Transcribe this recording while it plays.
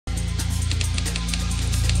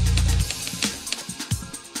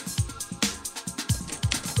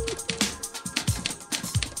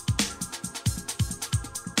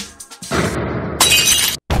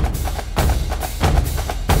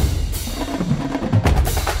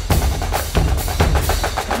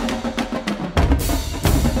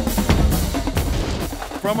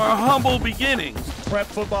from our humble beginnings. Prep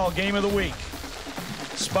Football Game of the Week,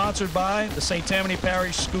 sponsored by the St. Tammany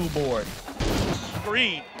Parish School Board.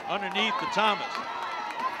 Green underneath to Thomas.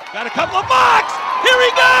 Got a couple of marks. Here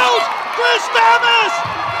he goes. Chris Thomas.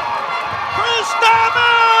 Chris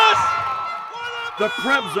Thomas. The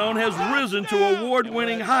Prep Zone has risen to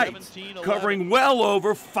award-winning heights, covering well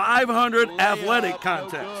over 500 athletic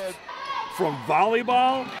contests. From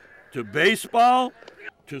volleyball to baseball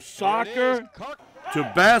to soccer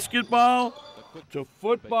to basketball to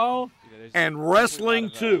football and wrestling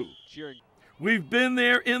too. We've been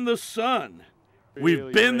there in the sun,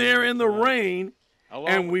 we've been there in the rain,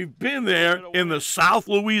 and we've been there in the South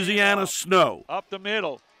Louisiana snow. Up the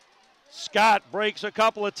middle. Scott breaks a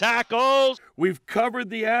couple of tackles. We've covered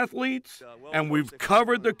the athletes, and we've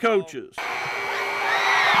covered the coaches.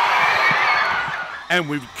 And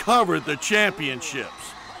we've covered the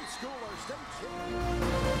championships.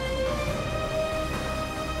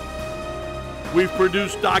 We've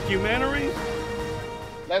produced documentaries.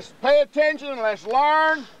 Let's pay attention and let's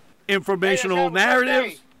learn. Informational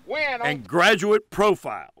narratives and graduate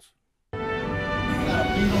profiles. You gotta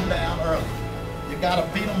beat them down early. You gotta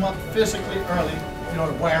beat them up physically early. You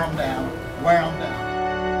know, wear them down, wear them down.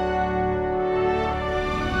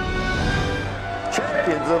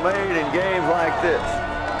 Champions are made in games like this.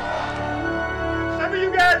 Some of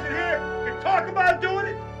you guys in here can talk about doing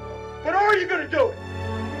it, but are you gonna do it?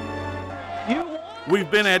 We've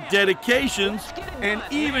been at dedications and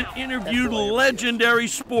even interviewed legendary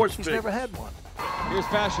sports figures. Never had one. Here's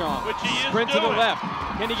Vachon. Which he is Sprint to the doing. left.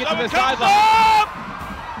 Can he get to the Someone comes sideline? up!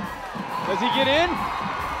 Does he get in?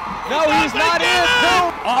 No, he's not in.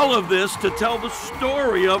 No. All of this to tell the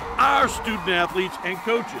story of our student athletes and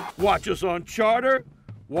coaches. Watch us on Charter,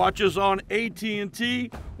 watch us on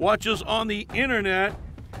AT&T, watch us on the internet,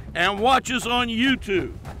 and watch us on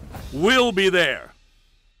YouTube. We'll be there.